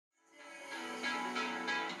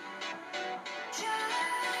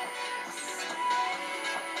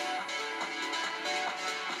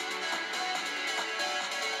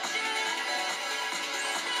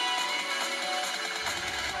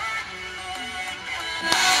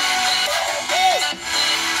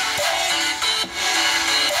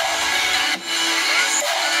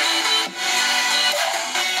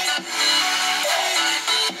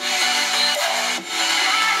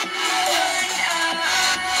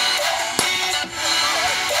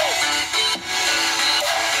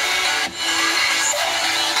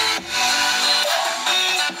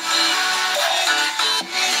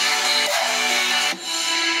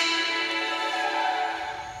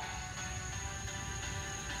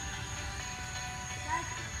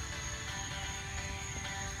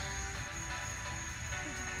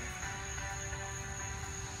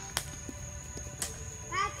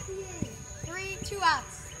2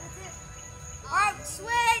 outs. That's it. All right,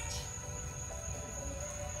 switch.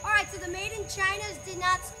 All right, so the Made in China's did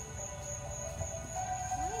not.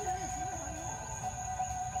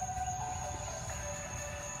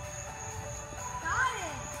 Got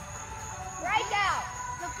it. Strike out.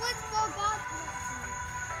 The Blitzball got it.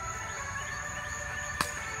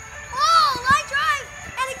 Oh, line drive,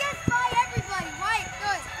 and it gets by everybody. Right,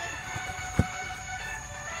 good.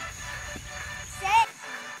 Six.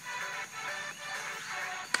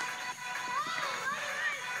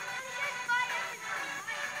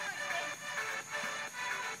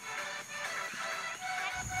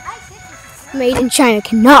 Made in China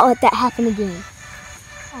cannot let that happen again.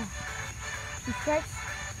 Oh. He strikes.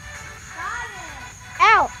 Got it.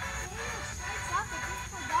 Out. Strikes out the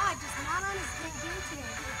Blitzball god, just not on his game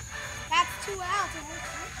today. That's 2 outs and we're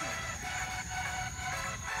switching.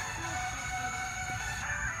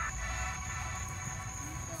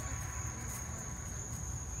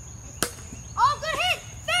 Oh, good hit!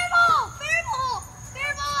 Fair ball! Fair ball!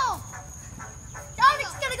 Fair ball!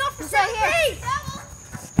 Dominic's gonna go for second base!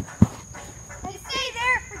 Stay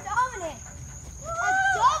there for Dominic. A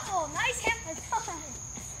double. Nice hit for Dominic.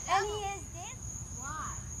 And he is dancing. Why?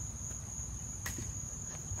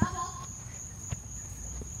 Double.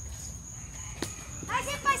 Nice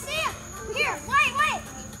hit by Sam. Here, wait.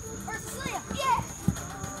 Or Cecilia. Yes.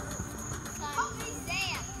 Oh,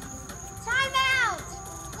 Sam. Timeout.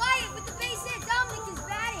 Wyatt with the base hit. Dominic is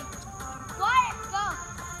batting. Wyatt, go.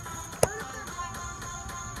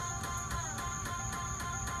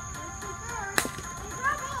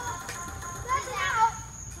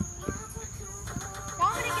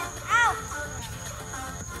 Dominic is out.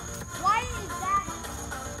 Why is that?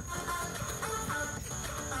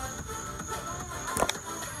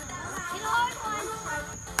 Hit a hard one.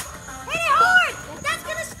 Hit it hard. That's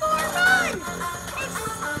gonna score a run.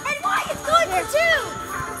 And Wyatt's going for 2.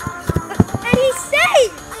 And he's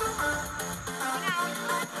safe.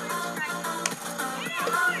 Hit it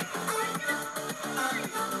hard.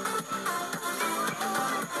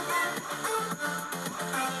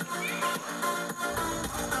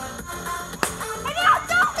 And now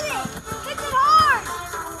Dominic hits it hard.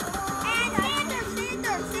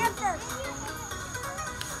 And Sam first.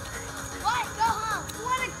 What? Go home.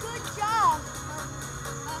 What a good job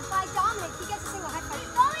by Dominic. He gets a single high five.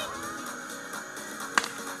 Keep going.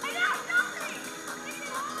 And now Dominic hits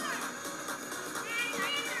it hard.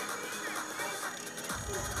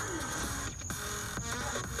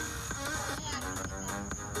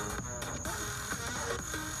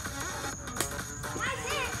 Nice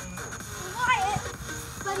hit. Wyatt,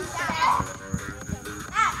 but he's out.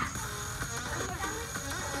 Out.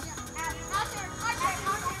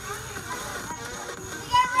 We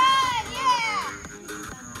got red, yeah.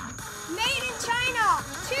 Made in China,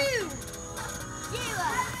 2.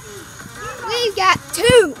 We've got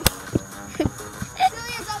 2.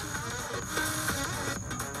 Cecilia's up.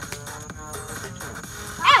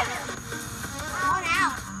 Out. 1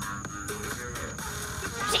 out.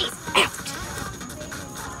 She's out.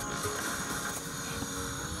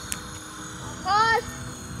 Pause.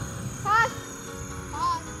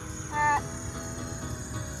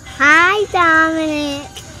 Hi,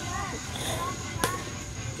 Dominic.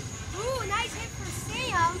 Ooh, nice hit for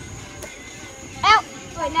Sam. Out.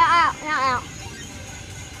 Wait, now out.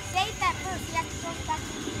 Save that first. You have to throw it back.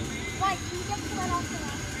 Why? Can you get to that off the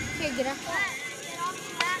left? Here, get up. Get off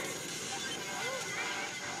the left.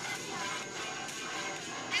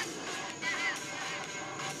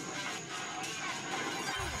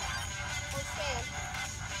 Or stand.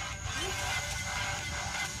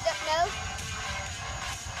 No.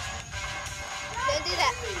 Don't do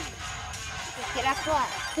that. Get up the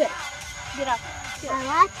line. Good. Get up. Good. I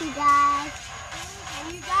like you guys. And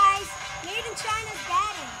you guys, Made in China's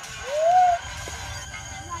batting.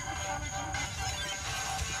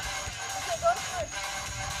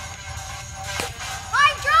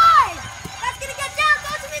 Line drive! That's gonna get down.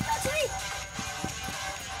 Go to me.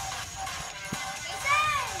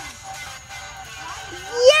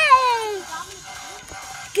 Yay!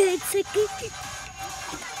 Good.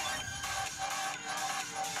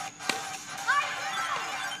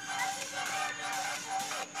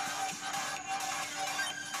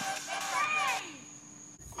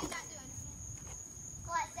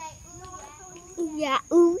 Ooh yeah,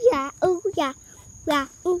 ooh yeah, ooh yeah,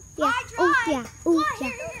 ooh yeah, ooh yeah, ooh yeah, ooh yeah,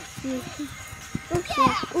 ooh. Ooh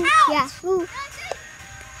yeah, ooh.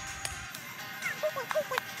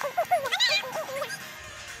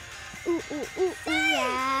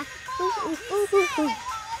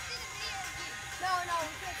 No,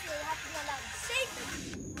 we can't do it. We have to be on that one. Safe.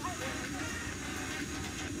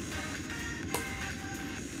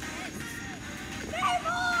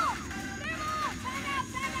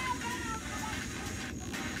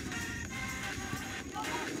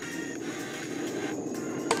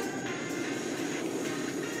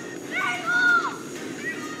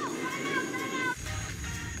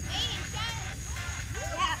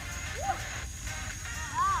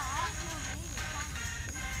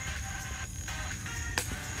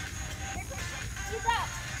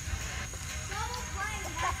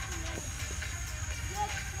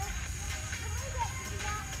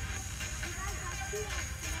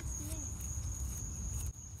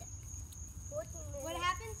 What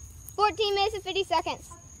happened? 14 minutes and 50 seconds.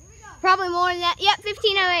 Probably more than that. Yep,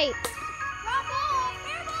 15:08. Drop ball!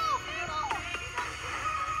 Fair ball! Fair ball!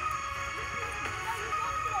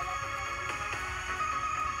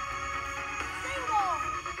 Single!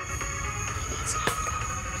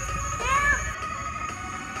 Fair!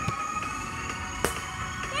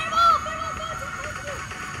 Fair ball! Fair ball! Go to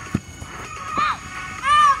out!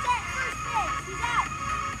 Out at first base! He's out!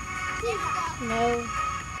 He's out! No.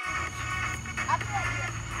 Up right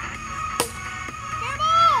here. Fair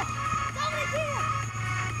ball! Dominic here!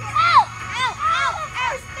 Out! Out! Out!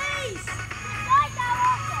 First base! Like that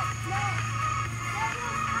also! No. There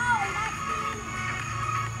goes out, and that's the inning.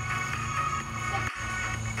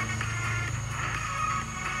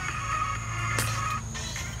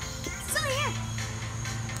 Still here.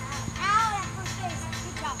 Out at first base.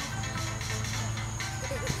 Good job.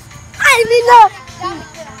 I didn't know. Dominic,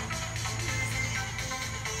 good eye.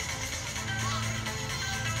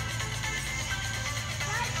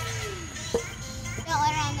 Don't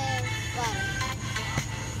let her on the bottom.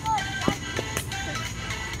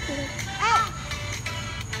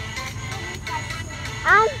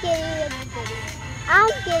 I'll get you a video.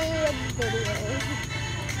 I'll get you a video.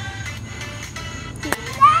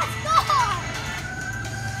 That's gone!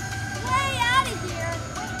 Way out of here.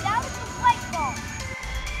 Wait, that was a white ball.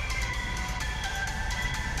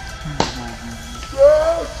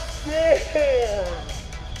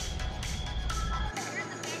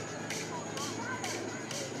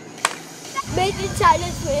 Made in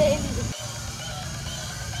China's way.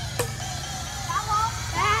 That ball.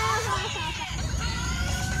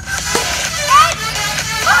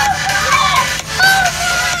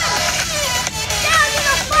 Down to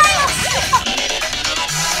the final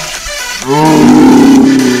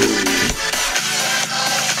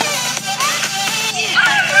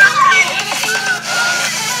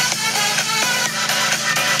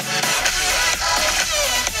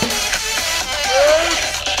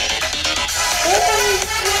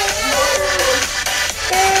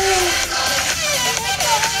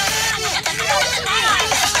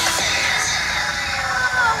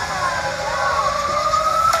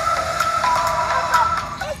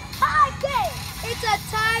It's a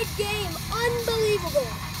tied game. Unbelievable.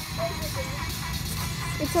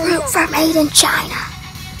 Fruit for made in China.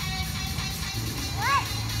 What?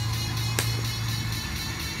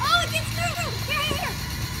 Oh, it gets through. Here.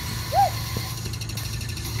 Woo.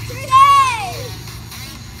 Yay!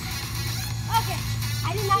 Okay. I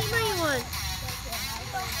did not What do you want?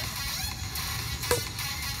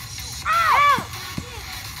 Ow!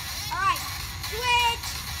 All right. Switch.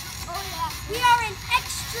 Oh yeah. We are in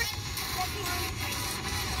extra.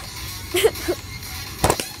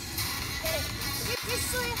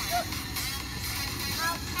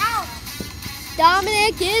 Out.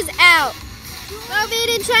 Dominic is out. Go made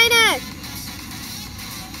in China.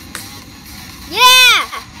 Yeah.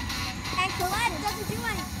 And Colette doesn't do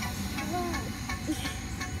anything.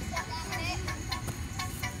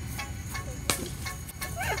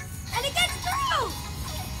 And it gets through.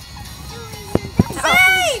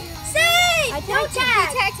 Save! Save! No tag.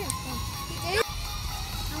 He tagged him.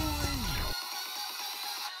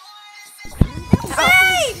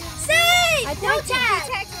 Save! Save! No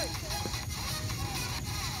tag.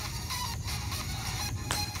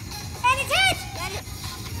 And it's hit!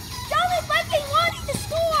 Dominic might be wanting to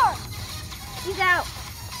score! He's out.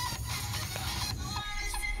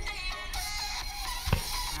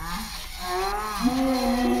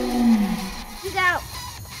 He's out.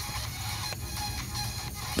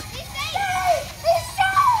 He's safe! He's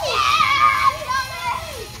safe! Yeah!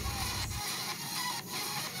 Dominic!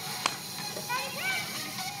 And it's hit!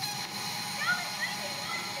 Dominic might be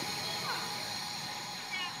wanting to score!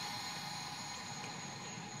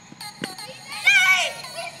 He's safe!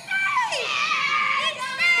 He's safe! He's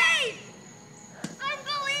safe!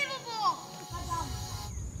 Unbelievable!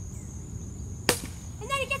 And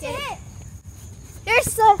then he gets a hit.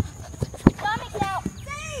 There's the. Dominic's out.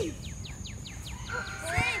 Save!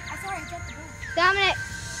 Save! I'm sorry, I dropped the ball. Dominic.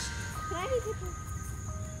 Can I take a picture?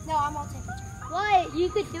 No, I'm all taking picture. What? You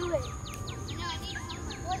could do it.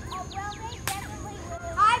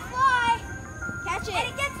 High fly! Catch it! And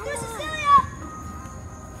it gets through Cecilia!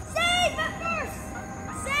 Save at first!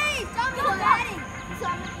 Save! Dominic batting!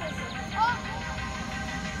 Oh.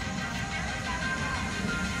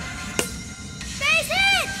 Base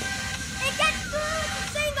hit! It gets through! It's a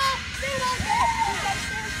single! Single!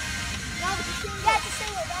 No, it's a single. Yeah, it's a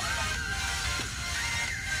single.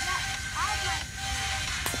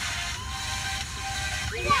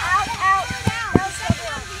 He's out!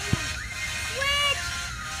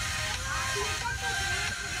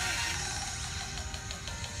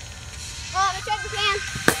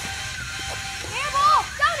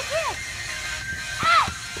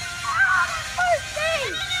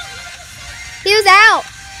 He was out.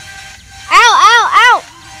 Out.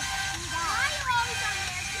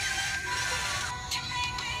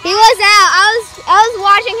 He was out. I was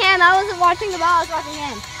watching him. I wasn't watching the ball. I was watching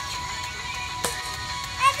him.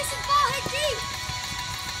 Anderson, ball hit deep.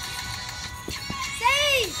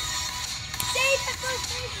 Save the first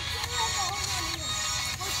base.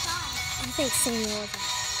 I think Samuel was out.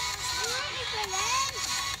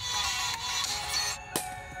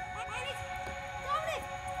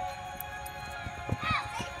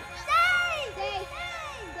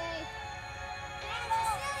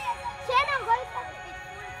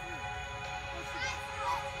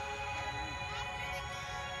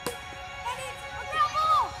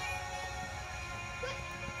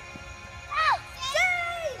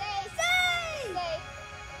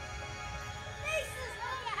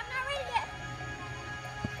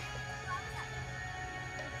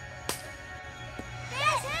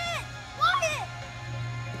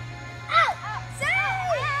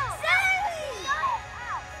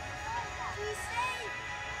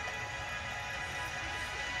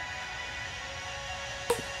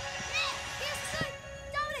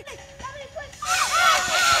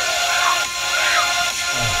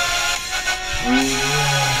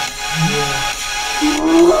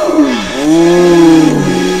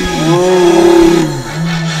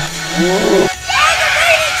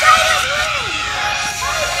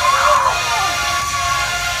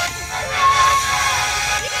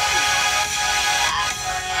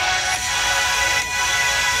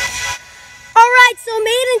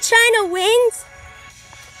 China wins.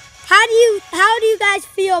 How do you guys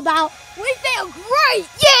feel about? We feel great,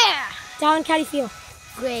 yeah. Dominic, how do you feel?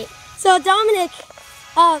 Great. So Dominic,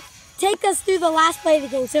 take us through the last play of the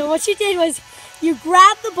game. So what you did was you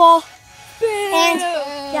grabbed the ball and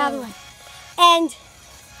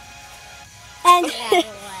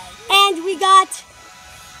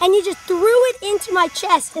and you just threw it into my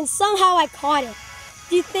chest, and somehow I caught it.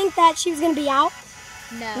 Do you think that she was gonna be out?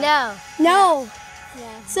 No. No.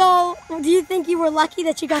 Yeah. So, do you think you were lucky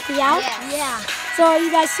that you got the out? Yeah. So, are you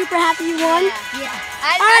guys super happy you won? Yeah.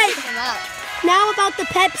 I picked him up. Now about the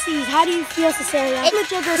Pepsis. How do you feel, Cecilia?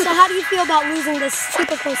 So, how do you feel about losing this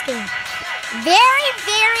super close game? Very,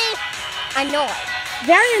 very annoyed.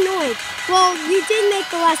 Very annoyed. Well, you did make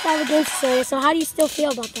the last out of the game, Cecilia, so how do you still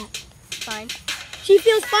feel about that? Fine. She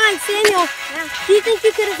feels fine. Samuel, do you think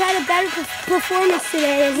you could have had a better performance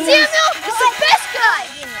today? Samuel is the best guy.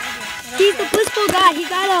 He's the Blitzball guy. He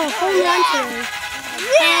got a home run today.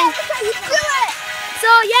 Yeah, you do it. So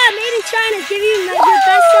yeah, Made in China, give you your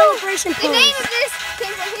best celebration pose. The name of this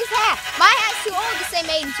came from his hat. My hat's too old to say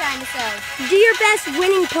Made in China, so. Do your best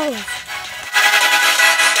winning pose.